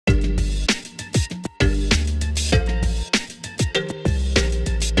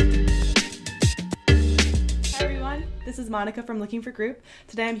Monica from Looking for Group.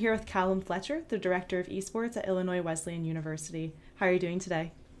 Today I'm here with Callum Fletcher, the Director of Esports at Illinois Wesleyan University. How are you doing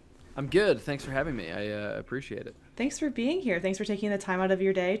today? I'm good. Thanks for having me. I appreciate it. Thanks for being here. Thanks for taking the time out of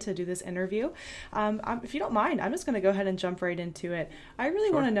your day to do this interview. If you don't mind, I'm just going to go ahead and jump right into it. I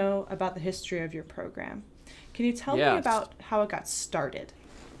really want Sure. to know about the history of your program. Can you tell me Yeah. about how it got started?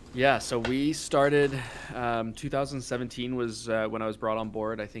 Yeah. So we started, 2017 was when I was brought on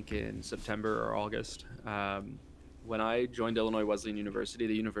board, I think in September or August. When I joined Illinois Wesleyan University,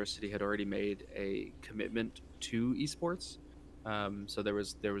 the university had already made a commitment to esports. So there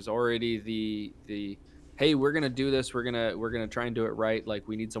was already the hey, we're gonna do this. We're gonna try and do it right. Like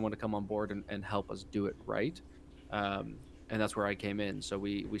we need someone to come on board and help us do it right. And that's where I came in. So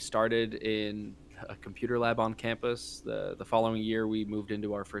we started in a computer lab on campus. The following year, we moved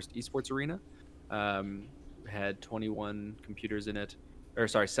into our first esports arena. Had 21 computers in it, or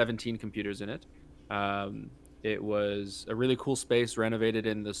sorry, 17 computers in it. It was a really cool space, renovated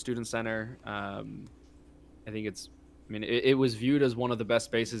in the student center. I think it was viewed as one of the best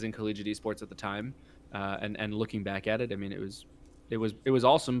spaces in collegiate esports at the time. And looking back at it, I mean, it was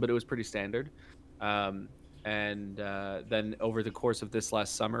awesome, but it was pretty standard. And then over the course of this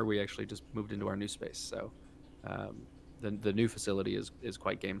last summer, we actually just moved into our new space. So the new facility is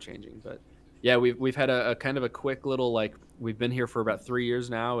quite game changing. But yeah, we've had a kind of a quick little, like, we've been here for about 3 years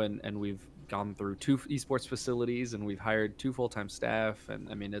now, and we've gone through 2 esports facilities, and we've hired 2 full-time staff, and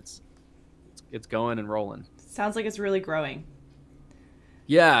I mean it's going and rolling. Sounds like it's really growing.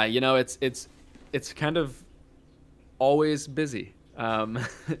 Yeah, it's kind of always busy. And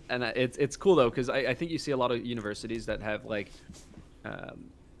it's cool though, because I think you see a lot of universities that have like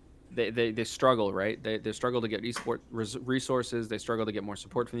they struggle, right? They struggle to get resources. They struggle to get more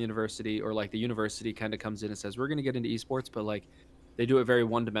support from the university, or like the university kind of comes in and says, we're going to get into esports, but like they do it very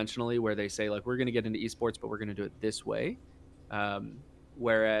one-dimensionally, where they say like, we're going to get into esports, but we're going to do it this way.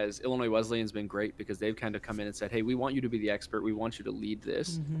 Whereas Illinois Wesleyan's been great, because they've kind of come in and said, hey, we want you to be the expert. We want you to lead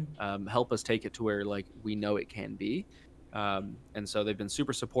this. Help us take it to where like we know it can be. And so they've been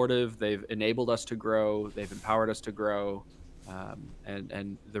super supportive. They've enabled us to grow. They've empowered us to grow.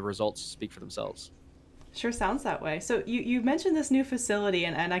 And the results speak for themselves. Sure sounds that way. So you mentioned this new facility,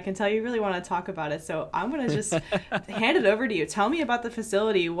 and I can tell you really want to talk about it. So I'm going to just hand it over to you. Tell me about the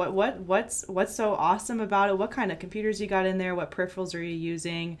facility. What's so awesome about it? What kind of computers you got in there? What peripherals are you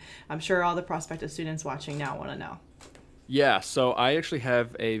using? I'm sure all the prospective students watching now want to know. Yeah, so I actually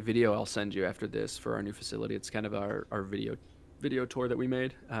have a video I'll send you after this for our new facility. It's kind of our video tour that we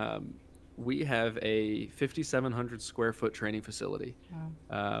made. We have a 5,700 square foot training facility.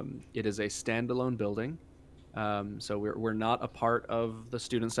 Wow. It is a standalone building. So we're not a part of the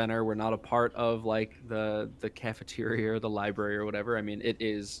student center. We're not a part of like the cafeteria or the library or whatever. I mean, it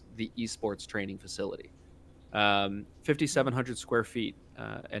is the esports training facility. 5,700 square feet,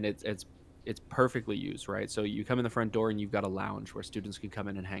 and it's perfectly used, right? So you come in the front door and you've got a lounge where students can come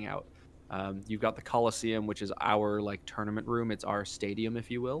in and hang out. You've got the Coliseum, which is our like tournament room. It's our stadium, if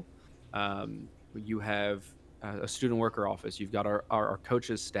you will. You have a student worker office. You've got our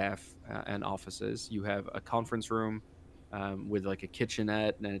coaches, staff, and offices. You have a conference room with like a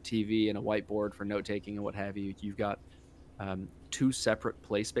kitchenette and a TV and a whiteboard for note taking and what have you. You've got 2 separate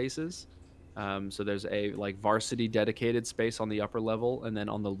play spaces. So there's a like varsity dedicated space on the upper level, and then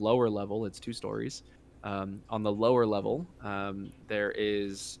on the lower level, it's 2 stories. On the lower level, there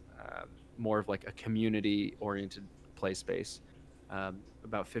is more of like a community oriented play space.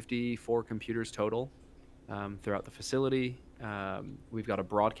 About 54 computers total throughout the facility. We've got a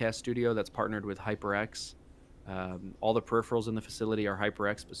broadcast studio that's partnered with HyperX. All the peripherals in the facility are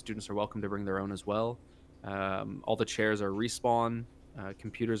HyperX, but students are welcome to bring their own as well. All the chairs are Respawn.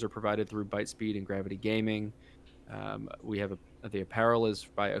 Computers are provided through Bytespeed and Gravity Gaming. We have the apparel is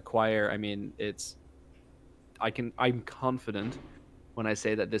by Acquire. I mean, I'm confident when I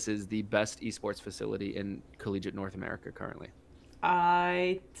say that this is the best esports facility in collegiate North America currently.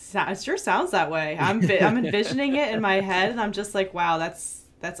 It sure sounds that way. I'm envisioning it in my head, and I'm just like, wow,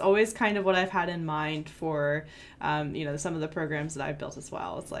 that's always kind of what I've had in mind for, some of the programs that I've built as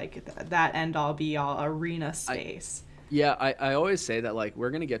well. It's like that end all be all arena space. I always say that like we're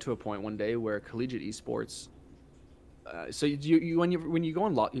gonna get to a point one day where collegiate esports. So when you go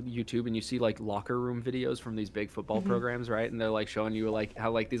on YouTube and you see like locker room videos from these big football programs, right? And they're like showing you like how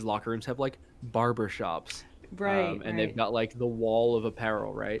like these locker rooms have like barber shops. Right. And they've got like the wall of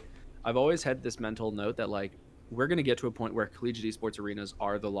apparel, right? I've always had this mental note that like we're going to get to a point where collegiate esports arenas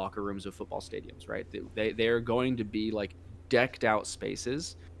are the locker rooms of football stadiums, right? They are going to be like decked out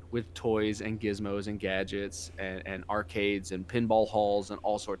spaces with toys and gizmos and gadgets and arcades and pinball halls and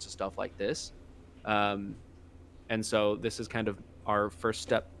all sorts of stuff like this. And so this is kind of our first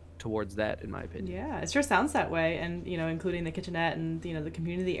step towards that, in my opinion. Yeah, it sure sounds that way. And, including the kitchenette and, the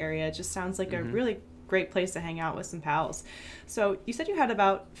community area, it just sounds like a really great place to hang out with some pals. So you said you had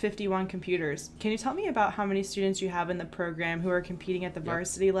about 51 computers. Can you tell me about how many students you have in the program who are competing at the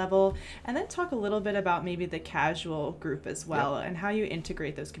varsity level? And then talk a little bit about maybe the casual group as well and how you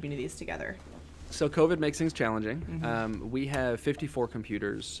integrate those communities together. So COVID makes things challenging. We have 54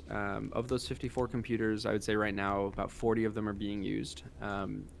 computers. Of those 54 computers, I would say right now about 40 of them are being used.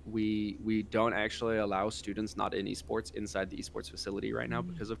 We don't actually allow students not in esports inside the esports facility right now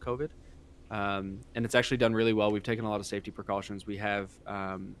because of COVID. And it's actually done really well. We've taken a lot of safety precautions. We have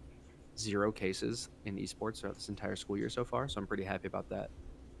 0 cases in esports throughout this entire school year so far, so I'm pretty happy about that.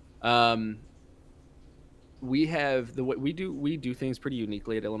 We have we do things pretty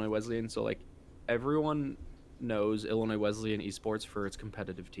uniquely at Illinois Wesleyan. So like everyone knows Illinois Wesleyan esports for its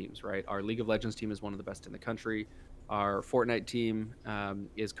competitive teams, right? Our League of Legends team is one of the best in the country. Our Fortnite team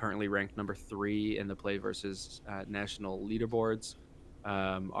is currently ranked number 3 in the Play versus national leaderboards.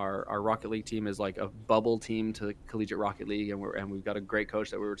 Our Rocket League team is like a bubble team to the Collegiate Rocket League, and we've got a great coach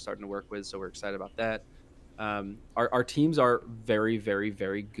that we're starting to work with, so we're excited about that. Our teams are very, very,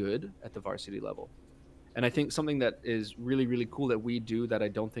 very good at the varsity level. And I think something that is really, really cool that we do that I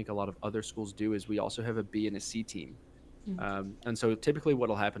don't think a lot of other schools do is we also have a B and a C team. And so typically what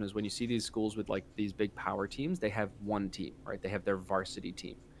will happen is when you see these schools with like these big power teams, they have one team, right? They have their varsity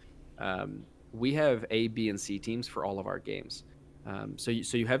team. We have A, B, and C teams for all of our games. So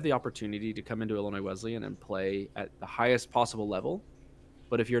you have the opportunity to come into Illinois Wesleyan and play at the highest possible level.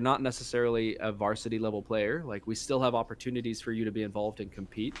 But if you're not necessarily a varsity level player, like we still have opportunities for you to be involved and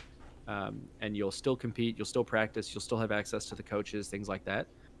compete. And you'll still compete, you'll still practice, you'll still have access to the coaches, things like that,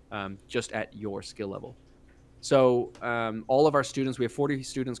 just at your skill level. So all of our students, we have 40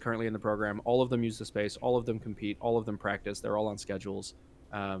 students currently in the program, all of them use the space, all of them compete, all of them practice, they're all on schedules.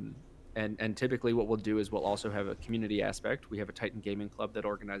 And typically what we'll do is we'll also have a community aspect. We have a Titan Gaming Club that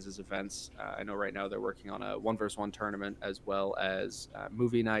organizes events. I know right now they're working on a 1v1 tournament as well as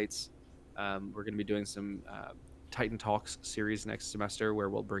movie nights. We're going to be doing some Titan Talks series next semester where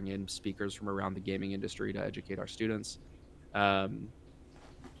we'll bring in speakers from around the gaming industry to educate our students. And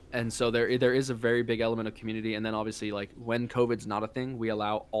so there is a very big element of community. And then obviously, like when COVID's not a thing, we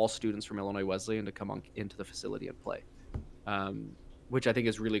allow all students from Illinois Wesleyan to come into the facility and play, which I think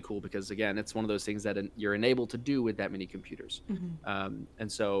is really cool because, again, it's one of those things that you're enabled to do with that many computers.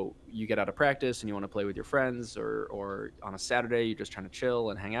 And so you get out of practice and you want to play with your friends, or on a Saturday, you're just trying to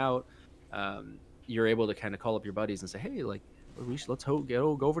chill and hang out. You're able to kind of call up your buddies and say, hey, like, let's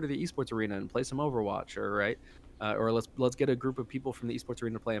go over to the esports arena and play some Overwatch, or let's get a group of people from the esports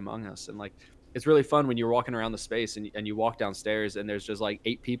arena to play Among Us. And like, it's really fun when you're walking around the space and you walk downstairs and there's just like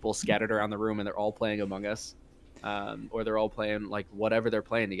 8 people scattered around the room and they're all playing Among Us, or they're all playing like whatever they're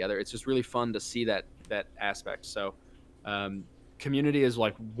playing together. It's just really fun to see that aspect. So community is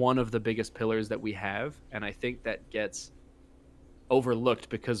like one of the biggest pillars that we have, and I think that gets overlooked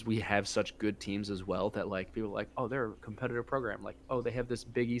because we have such good teams as well, that like people are like, oh, they're a competitive program, like, oh, they have this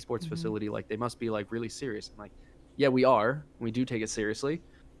big esports facility, like they must be like really serious. I'm like, yeah, we do take it seriously,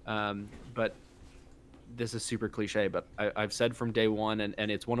 but this is super cliche, but I've said from day one,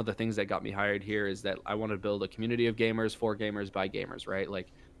 and it's one of the things that got me hired here, is that I want to build a community of gamers for gamers by gamers, right? Like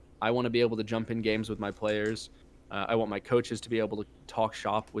I want to be able to jump in games with my players. I want my coaches to be able to talk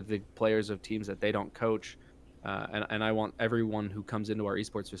shop with the players of teams that they don't coach. And I want everyone who comes into our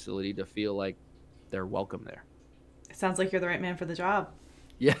esports facility to feel like they're welcome there. It sounds like you're the right man for the job.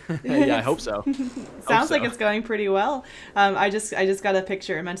 Yeah, yeah, I hope so. Sounds like it's going pretty well. I just got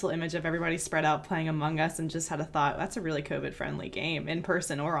a mental image of everybody spread out playing Among Us, and just had a thought, that's a really COVID-friendly game, in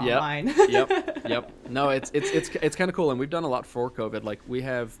person or online. Yep. No, it's kind of cool, and we've done a lot for COVID. Like we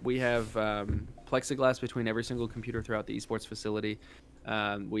have plexiglass between every single computer throughout the esports facility.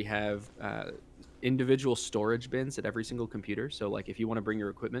 We have individual storage bins at every single computer. So like if you want to bring your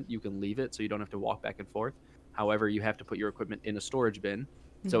equipment, you can leave it so you don't have to walk back and forth. However, you have to put your equipment in a storage bin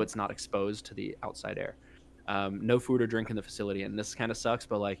so it's not exposed to the outside air. No food or drink in the facility. And this kind of sucks,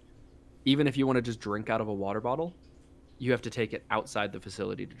 but like even if you want to just drink out of a water bottle, you have to take it outside the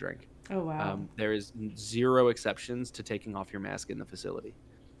facility to drink. Oh, wow. There is 0 exceptions to taking off your mask in the facility.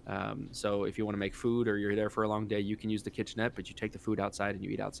 So if you want to make food or you're there for a long day, you can use the kitchenette, but you take the food outside and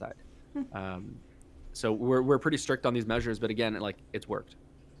you eat outside. So we're pretty strict on these measures, but again, like it's worked.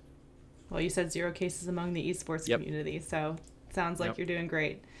 Well, you said 0 cases among the esports community, so it sounds like you're doing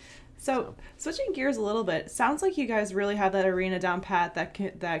great. So switching gears a little bit, sounds like you guys really have that arena down pat,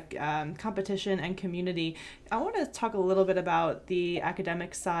 that competition and community. I want to talk a little bit about the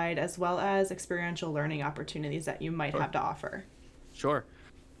academic side as well as experiential learning opportunities that you might Sure. have to offer. Sure.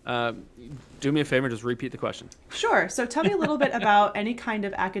 Um, do me a favor, just repeat the question. Sure. So tell me a little bit about any kind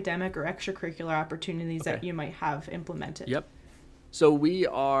of academic or extracurricular opportunities that Okay. you might have implemented. Yep. So we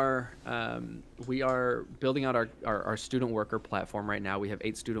are building out our student worker platform right now. We have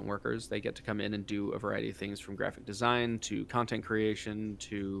 8 student workers. They get to come in and do a variety of things from graphic design to content creation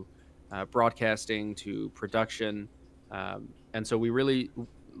to broadcasting to production. And so we really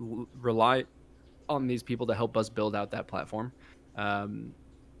rely on these people to help us build out that platform. Um,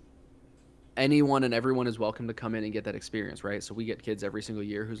 Anyone and everyone is welcome to come in and get that experience, right? So we get kids every single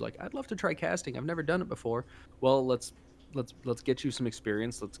year who's like, I'd love to try casting. I've never done it before. Well, let's get you some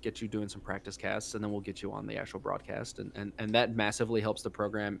experience. Let's get you doing some practice casts, and then we'll get you on the actual broadcast. And that massively helps the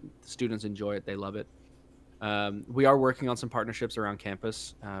program. The students enjoy it. They love it. We are working on some partnerships around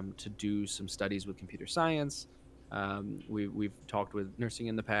campus to do some studies with computer science. We've talked with nursing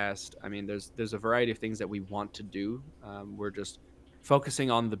in the past. I mean, there's a variety of things that we want to do. We're just focusing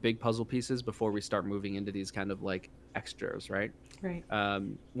on the big puzzle pieces before we start moving into these kind of like extras, right? Right.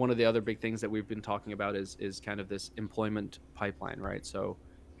 One of the other big things that we've been talking about is kind of this employment pipeline, right? So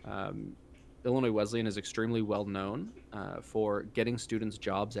Illinois Wesleyan is extremely well known for getting students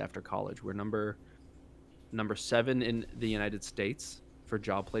jobs after college. We're number 7 in the United States for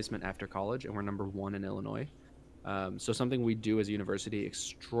job placement after college, and we're number 1 in Illinois. So something we do as a university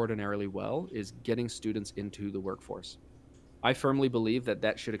extraordinarily well is getting students into the workforce. I firmly believe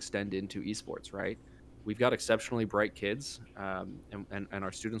that should extend into esports, right? We've got exceptionally bright kids, and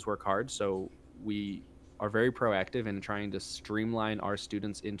our students work hard. So we are very proactive in trying to streamline our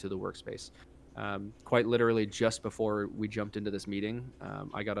students into the workspace. Quite literally, just before we jumped into this meeting,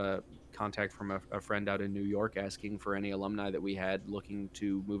 I got a contact from a friend out in New York asking for any alumni that we had looking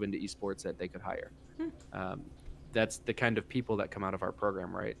to move into esports that they could hire. Um, that's the kind of people that come out of our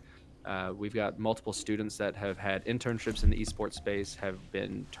program, right? We've got multiple students that have had internships in the esports space, have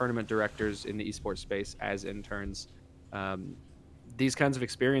been tournament directors in the esports space as interns. These kinds of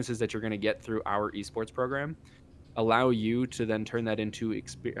experiences that you're going to get through our esports program allow you to then turn that into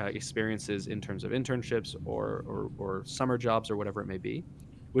experiences in terms of internships or summer jobs or whatever it may be,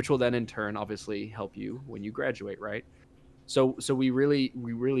 which will then in turn obviously help you when you graduate, right? So we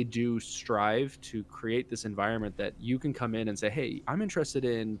really do strive to create this environment that you can come in and say, hey, I'm interested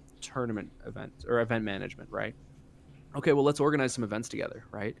in tournament events or event management, right? Okay, well, let's organize some events together,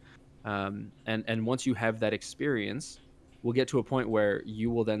 right? And once you have that experience, we'll get to a point where you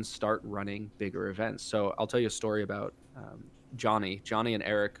will then start running bigger events. So I'll tell you a story about Johnny and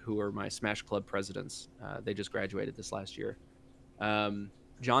Eric, who are my Smash Club presidents. They just graduated this last year.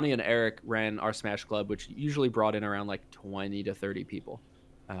 Johnny and Eric ran our Smash Club, which usually brought in around like 20 to 30 people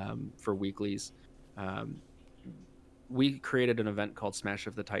for weeklies. We created an event called Smash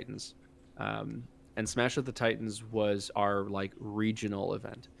of the Titans. And Smash of the Titans was our like regional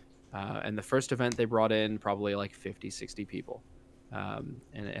event. And the first event they brought in probably like 50, 60 people.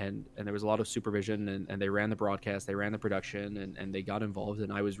 And there was a lot of supervision, and they ran the broadcast, they ran the production, and they got involved.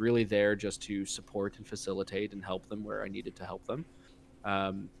 And I was really there just to support and facilitate and help them where I needed to help them.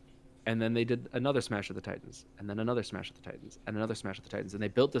 And then they did another Smash of the Titans, and then another Smash of the Titans, and another Smash of the Titans. And they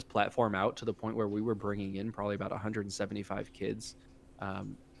built this platform out to the point where we were bringing in probably about 175 kids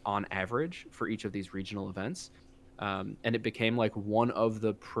on average for each of these regional events. And it became like one of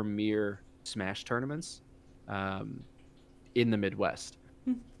the premier Smash tournaments in the Midwest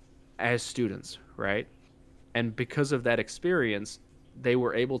as students, right? And because of that experience, they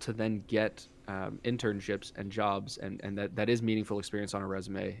were able to then get internships and jobs, and that is meaningful experience on a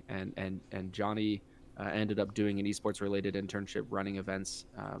resume. And Johnny ended up doing an esports related internship running events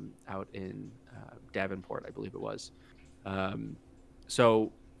out in Davenport, I believe it was.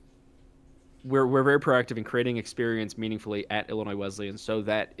 So we're very proactive in creating experience meaningfully at Illinois Wesleyan so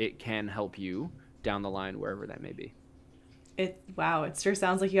that it can help you down the line wherever that may be. Wow, it sure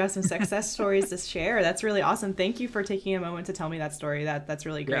sounds like you have some success stories to share. That's really awesome. Thank you for taking a moment to tell me that story. That's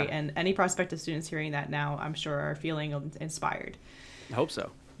really great. Yeah. And any prospective students hearing that now, I'm sure are feeling inspired. I hope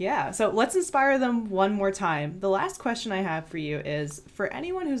so. Yeah, so let's inspire them one more time. The last question I have for you is, for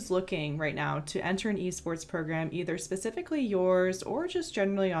anyone who's looking right now to enter an esports program, either specifically yours or just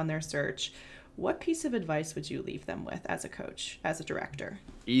generally on their search, what piece of advice would you leave them with as a coach, as a director?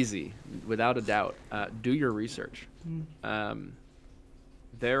 Easy, without a doubt. Do your research.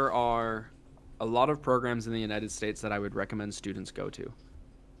 There are a lot of programs in the United States that I would recommend students go to.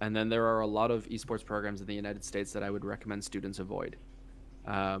 And then there are a lot of esports programs in the United States that I would recommend students avoid.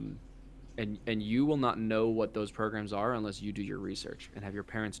 and you will not know what those programs are unless you do your research and have your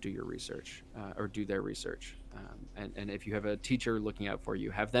parents do your research, or do their research. And if you have a teacher looking out for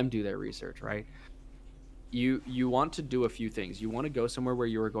you, have them do their research, right? You want to do a few things. You want to go somewhere where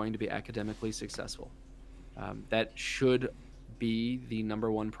you are going to be academically successful. That should be the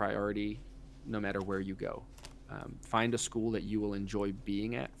number one priority, no matter where you go. Find a school that you will enjoy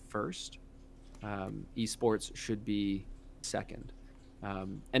being at first. Esports should be second.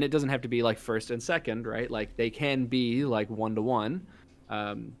 And it doesn't have to be like first and second, right? Like they can be like 1-to-1.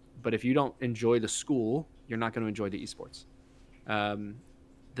 But if you don't enjoy the school, you're not going to enjoy the esports.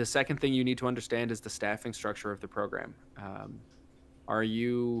 The second thing you need to understand is the staffing structure of the program. Are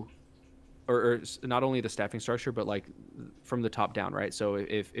you, or not only the staffing structure, but like from the top down, right? So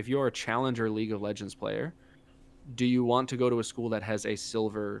if you're a challenger League of Legends player, do you want to go to a school that has a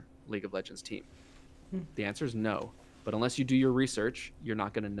silver League of Legends team? The answer is no. But unless you do your research, you're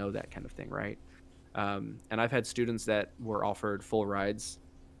not going to know that kind of thing, right? And I've had students that were offered full rides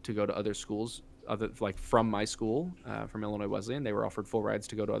to go to other schools, like from my school, from Illinois Wesleyan. They were offered full rides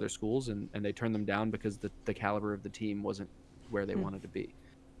to go to other schools, and they turned them down because the caliber of the team wasn't where they wanted to be.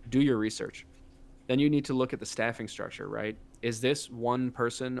 Do your research. Then you need to look at the staffing structure, right? Is this one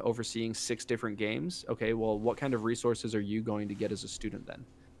person overseeing 6 different games? Okay, well, what kind of resources are you going to get as a student then?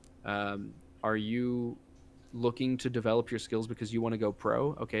 Are you looking to develop your skills because you want to go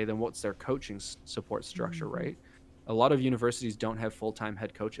pro? Okay, then what's their coaching support structure, right? A lot of universities don't have full-time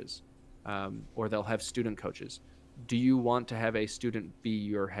head coaches, or they'll have student coaches. Do you want to have a student be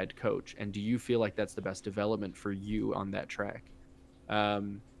your head coach? And do you feel like that's the best development for you on that track?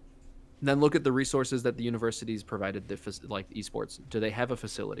 Then look at the resources that the universities provided, like esports. Do they have a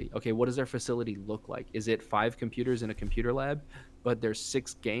facility? Okay, what does their facility look like? Is it 5 computers in a computer lab, but there's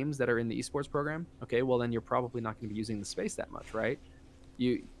 6 games that are in the esports program? Okay, well then you're probably not going to be using the space that much, right?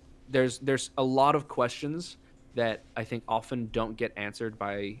 There's a lot of questions that I think often don't get answered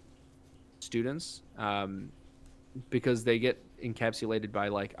by students, because they get encapsulated by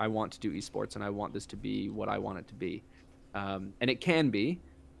like, I want to do esports and I want this to be what I want it to be. And it can be.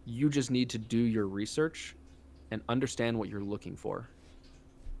 You just need to do your research and understand what you're looking for.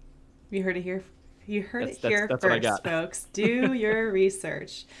 You heard it here. You heard it That's here what I first, got. folks. Do your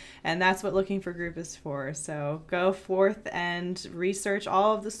research. And that's what Looking for Group is for. So go forth and research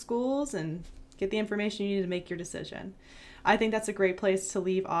all of the schools and get the information you need to make your decision. I think that's a great place to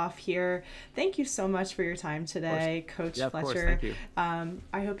leave off here. Thank you so much for your time today, Coach Fletcher. Of course. Thank you.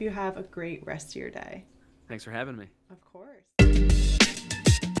 I hope you have a great rest of your day. Thanks for having me. Of course.